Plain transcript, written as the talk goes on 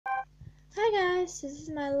Hi guys, this is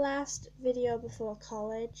my last video before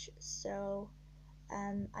college, so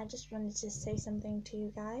I just wanted to say something to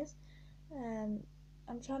you guys. Um,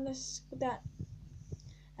 I'm trying to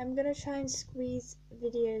I'm gonna try and squeeze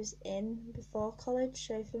videos in before college.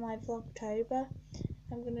 So for my Vlogtober,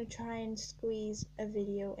 I'm gonna try and squeeze a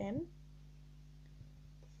video in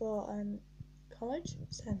before college.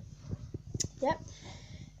 So yep.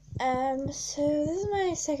 So this is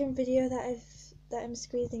my second video that I'm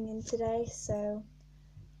squeezing in today. So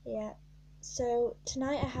yeah. So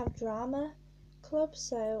tonight I have drama club,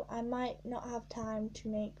 so I might not have time to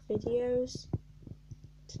make videos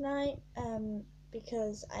tonight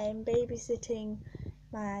because I am babysitting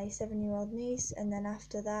my 7-year-old niece, and then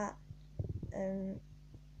after that,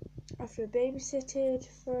 after I babysitted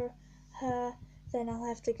for her, then I'll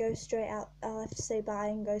have to go straight out. I'll have to say bye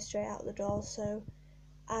and go straight out the door, so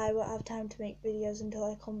I won't have time to make videos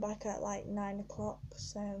until I come back at like 9 o'clock.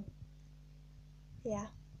 So yeah.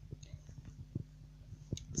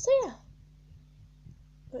 So yeah.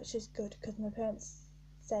 Which is good because my parents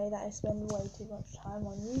say that I spend way too much time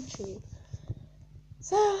on YouTube.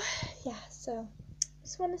 So yeah, so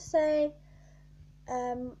just want to say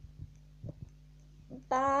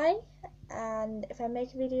bye, and if I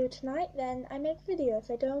make a video tonight, then I make a video. If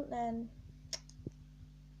I don't, then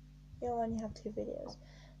you'll only have 2 videos.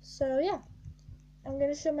 So yeah, I'm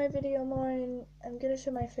gonna show my video more in. I'm gonna show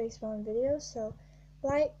my face more in videos. So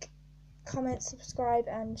like, comment, subscribe,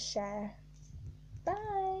 and share.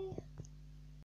 Bye.